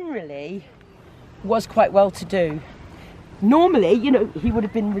generally was quite well to do. Normally, you know, he would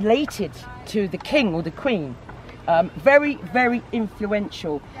have been related to the king or the queen. Very, very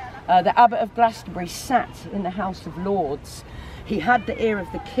influential. The abbot of Glastonbury sat in the House of Lords. He had the ear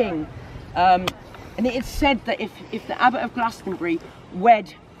of the king. And it is said that if the abbot of Glastonbury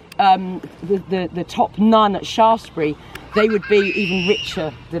wed the top nun at Shaftesbury, they would be even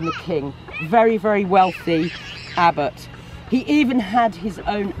richer than the king. Very, very wealthy abbot. He even had his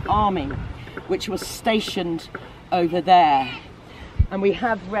own army, which was stationed over there. And we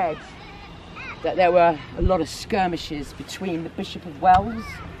have read that there were a lot of skirmishes between the Bishop of Wells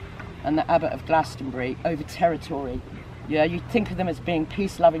and the abbot of Glastonbury over territory. Yeah, you'd think of them as being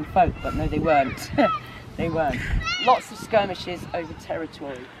peace-loving folk, but no, they weren't. They weren't. Lots of skirmishes over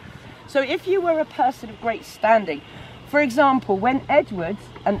territory. So if you were a person of great standing, for example, when Edward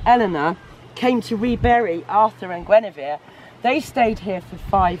and Eleanor came to rebury Arthur and Guinevere, they stayed here for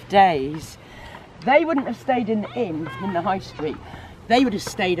 5 days. They wouldn't have stayed in the inn in the high street. They would have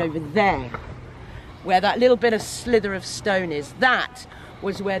stayed over there, where that little bit of slither of stone is. That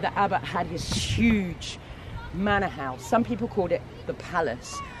was where the abbot had his huge manor house. Some people called it the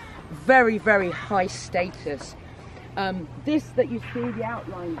palace. Very, very high status. This that you see, the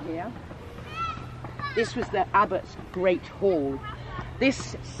outline here, this was the abbot's great hall.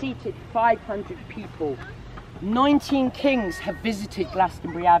 This seated 500 people. 19 kings have visited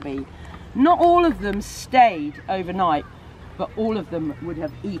Glastonbury Abbey. Not all of them stayed overnight, but all of them would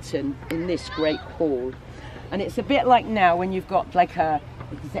have eaten in this great hall. And it's a bit like now when you've got like a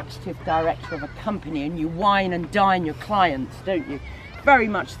executive director of a company and you wine and dine your clients, don't you? Very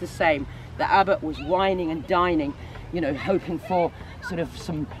much the same. The abbot was wining and dining, you know, hoping for sort of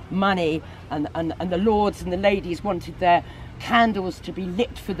some money, and the lords and the ladies wanted their candles to be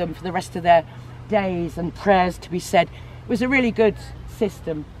lit for them for the rest of their days and prayers to be said. It was a really good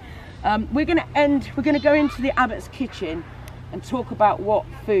system. We're going to go into the abbot's kitchen and talk about what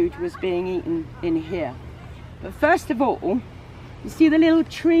food was being eaten in here. But first of all, you see the little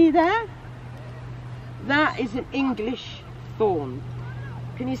tree there? That is an English thorn.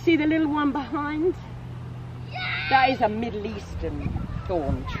 Can you see the little one behind? That is a Middle Eastern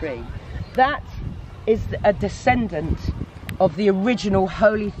thorn tree. That is a descendant of the original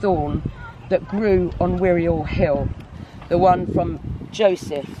holy thorn that grew on Wirial Hill, the one from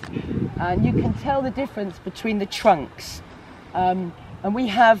Joseph. And you can tell the difference between the trunks. And we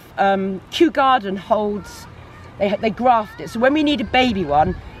have Kew Garden holds, they graft it. So when we need a baby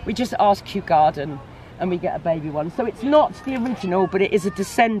one, we just ask Kew Garden and we get a baby one. So it's not the original, but it is a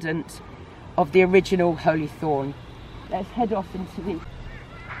descendant of the original holy thorn. Let's head off into the...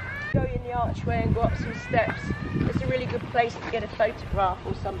 Go in the archway and go up some steps. It's a really good place to get a photograph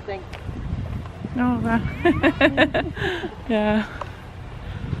or something. Oh, wow. Yeah.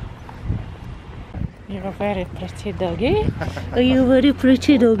 You're very pretty doggy. You're very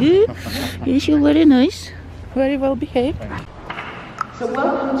pretty doggy. Yes, you're very nice. Very well behaved. So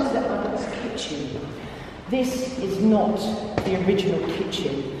welcome to the Abbat's kitchen. This is not the original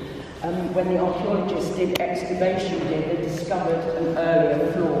kitchen. When the archaeologists did excavation here, they discovered an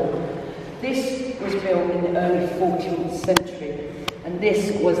earlier floor. This was built in the early 14th century, and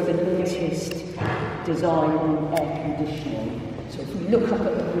this was the latest design in air conditioning. So if we look up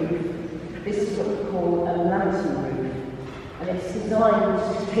at the roof, this is what we call a lantern roof, and it's designed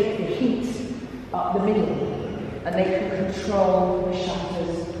to take the heat up the middle, and they can control the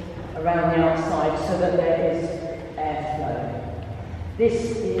shutters around the outside so that there is airflow.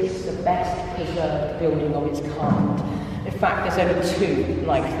 This is the best preserved building of its kind. In fact, there's only two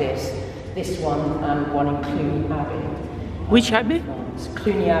like this one and one in Cluny Abbey. Which Abbey? It's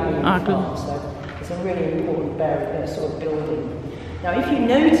Cluny Abbey in France, so it's a really important sort of building. Now, if you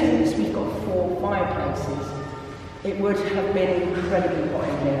notice, we've got 4 fireplaces. It would have been incredibly hot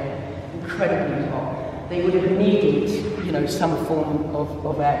in here, incredibly hot. They would have needed, you know, some form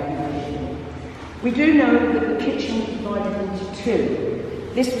of air conditioning. We do know that the kitchen was divided into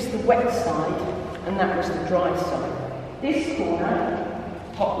 2. This was the wet side, and that was the dry side. This corner,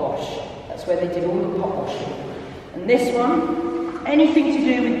 pot wash. That's where they did all the pot washing. And this one, anything to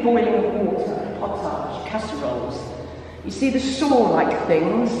do with boiling of water, potage, casseroles. You see the saw-like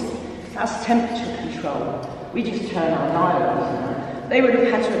things, that's temperature control. We just turn our dial on that. They would have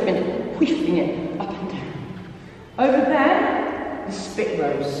had to have been whiffing it up and down. Over there, the spit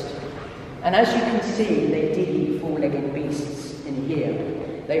roast. And as you can see, they did eat 4-legged beasts in here.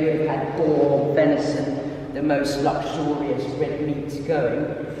 They would have had boar, venison, the most luxurious red meats going.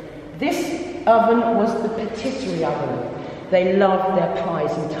 This oven was the patisserie oven. They loved their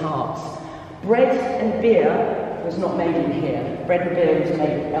pies and tarts. Bread and beer was not made in here. Bread and beer was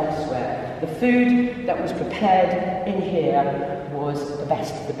made elsewhere. The food that was prepared in here was the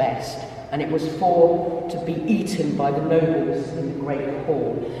best of the best, and it was to be eaten by the nobles in the great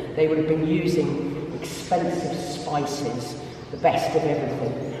hall. They would have been using expensive spices, the best of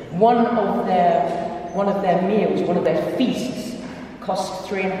everything. One of their meals, one of their feasts, cost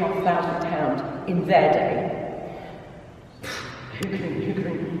 £3,500 in their day. Who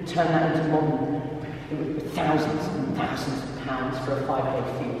can turn that into modern? It would be thousands and thousands of pounds for a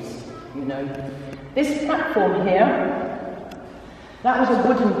 5-day feast, you know. This platform here, that was a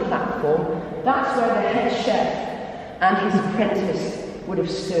wooden platform. That's where the head chef and his apprentice would have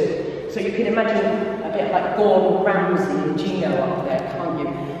stood. So you can imagine a bit like Gordon Ramsay and Gino up there, can't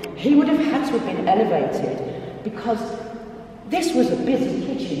you? He would have had to have been elevated because this was a busy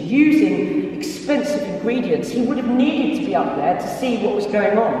kitchen using expensive ingredients. He would have needed to be up there to see what was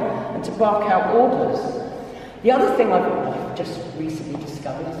going on and to bark out orders. The other thing I've just recently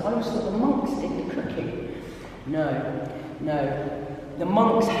discovered is I always thought the monks did the cooking. No. The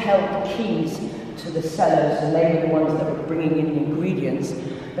monks held the keys to the cellars, and they were the ones that were bringing in the ingredients,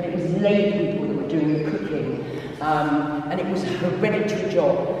 but it was lay people that were doing the cooking. And it was a hereditary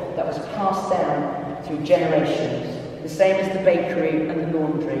job that was passed down through generations. The same as the bakery and the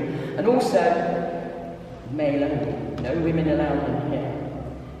laundry. And also, male only. No women allowed in here.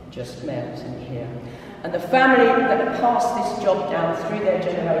 Just males in here. And the family that passed this job down through their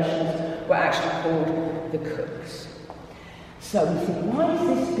generations were actually called the cooks. So we think, why is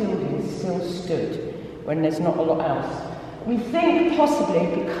this building still stood when there's not a lot else? We think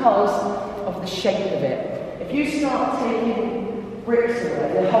possibly because of the shape of it. If you start taking bricks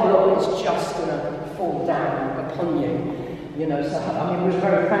away, the whole lot is just going to fall down upon you. You know, so I mean, we're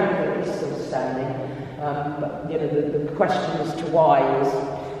very thankful that it's still standing. But you know, the question as to why is,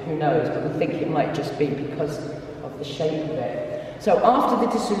 who knows? But we think it might just be because of the shape of it. So after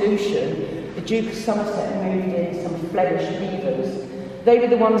the dissolution, the Duke of Somerset moved in some Flemish weavers. They were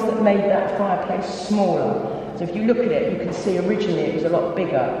the ones that made that fireplace smaller. So if you look at it, you can see originally it was a lot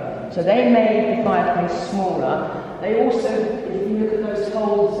bigger. So they made the fireplace smaller. They also, if you look at those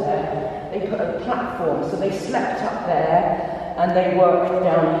holes there, they put a platform. So they slept up there and they worked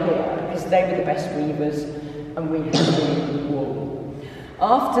down here because they were the best weavers and we had the wool.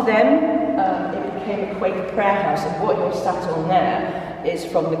 After them, it became a Quaker prayer house, and what you're sat on there is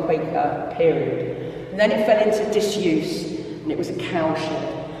from the Quaker period. And then it fell into disuse, and it was a cowshed.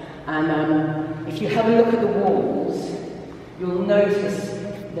 And if you have a look at the walls, you'll notice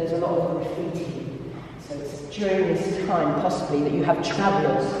there's a lot of graffiti. So it's during this time, possibly, that you have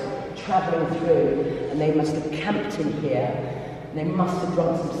travellers travelling through, and they must have camped in here, and they must have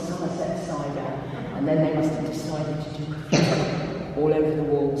drunk some Somerset cider, and then they must have decided to do graffiti all over the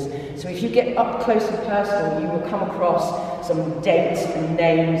walls. So if you get up close and personal, you will come across some dates and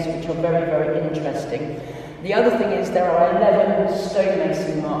names which are very, very interesting. The other thing is there are 11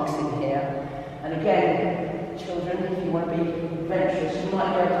 stonemason marks in here. And again, children, if you want to be adventurous, you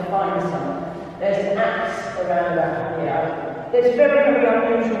might be able to find some. There's an axe around about here. There's very,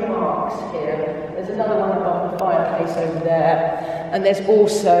 very unusual marks here. There's another one above the fireplace over there. And there's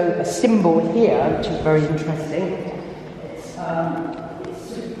also a symbol here, which is very interesting. It's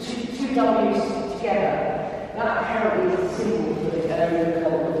two W's together. That apparently is a symbol for the early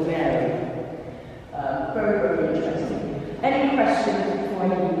cult of Mary. Very, very interesting. Any questions before I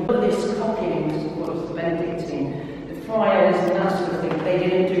leave? This copying was the Benedictine. The friars and that sort of thing, they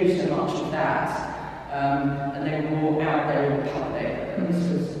didn't do so much of that. And they were more out there in public. This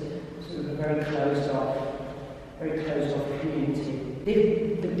was sort of a very closed off community.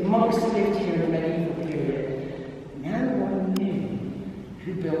 The monks that lived here in the medieval period, no one knew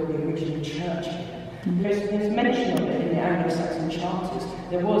who built the original church here. There's mention of it in the Anglo-Saxon charters.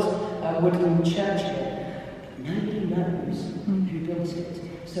 There was a woodland church here, but nobody knows who built it.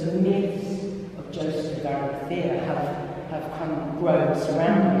 So the myths of Joseph of Arimathea have kind of grown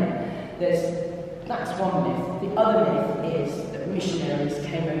surrounding it. That's one myth. The other myth is that missionaries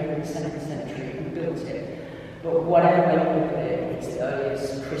came over in the 7th century and built it. But whatever way you look at it, it's the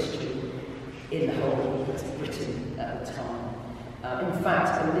earliest Christian in the whole of Britain at the time. In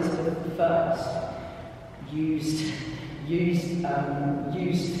fact, Elizabeth I used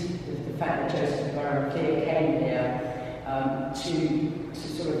the fact that Joseph of Arimathea came here to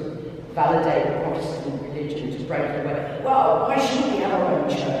sort of validate the Protestant religion, to break it away. Well, why shouldn't we have our own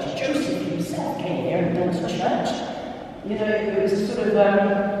church? Joseph himself came here and built a church. You know, it was sort of,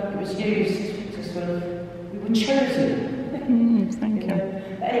 it was used to sort of, we were chosen. Thank you.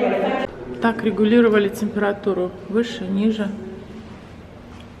 Anyway, thank you. Так регулировали температуру выше, ниже.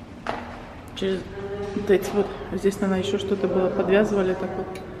 Через вот эти вот, здесь, наверное, еще что-то было, подвязывали так вот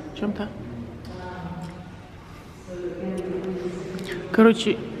чем-то.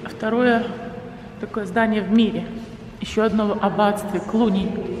 Короче, второе такое здание в мире. Еще одно в Аббатстве, Клуни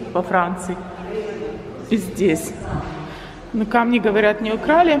во Франции. И здесь. Но камни, говорят, не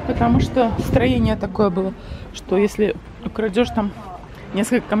украли, потому что строение такое было, что если украдешь там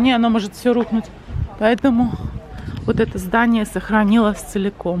несколько камней, оно может все рухнуть. Поэтому вот это здание сохранилось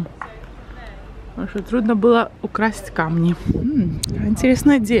целиком. Потому что трудно было украсть камни.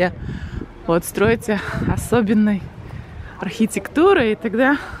 Интересная идея. Вот, строите особенной архитектурой, и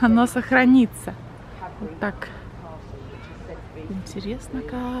тогда оно сохранится. Вот так. Интересно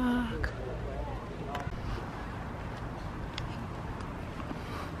как.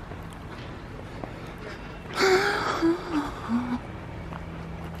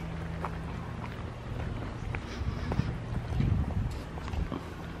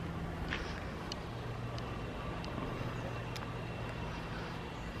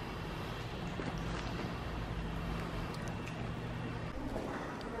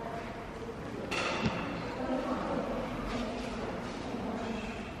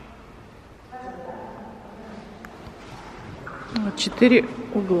 Вот 4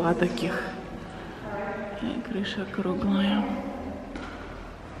 угла таких. И крыша круглая.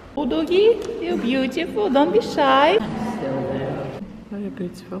 Oh, doggy, you're beautiful. Don't be shy. Very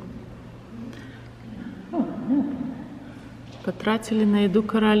beautiful. Потратили на еду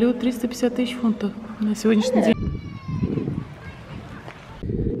королю 350 тысяч фунтов на сегодняшний день.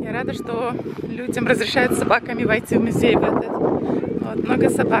 Я рада, что людям разрешают с собаками войти в музей в этот. Вот, много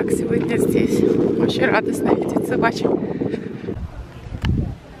собак сегодня здесь. Очень радостно видеть собачек.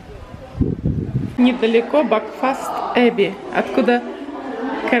 Недалеко Бакфаст Abbey, откуда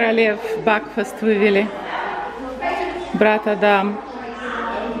королев Бакфаст вывели. Брат Адам,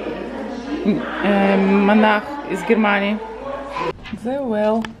 монах из Германии. The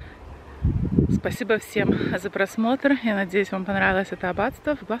well. Спасибо всем за просмотр. Я надеюсь, вам понравилось это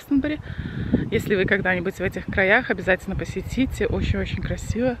аббатство в Гластонбери. Если вы когда-нибудь в этих краях, обязательно посетите. Очень-очень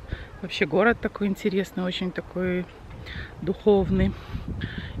красиво. Вообще город такой интересный, очень такой духовный.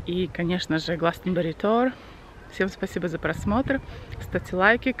 И, конечно же, Glastonbury Tour. Всем спасибо за просмотр. Ставьте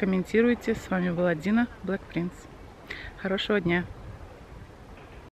лайки, комментируйте. С вами была Дина, Black Prince. Хорошего дня!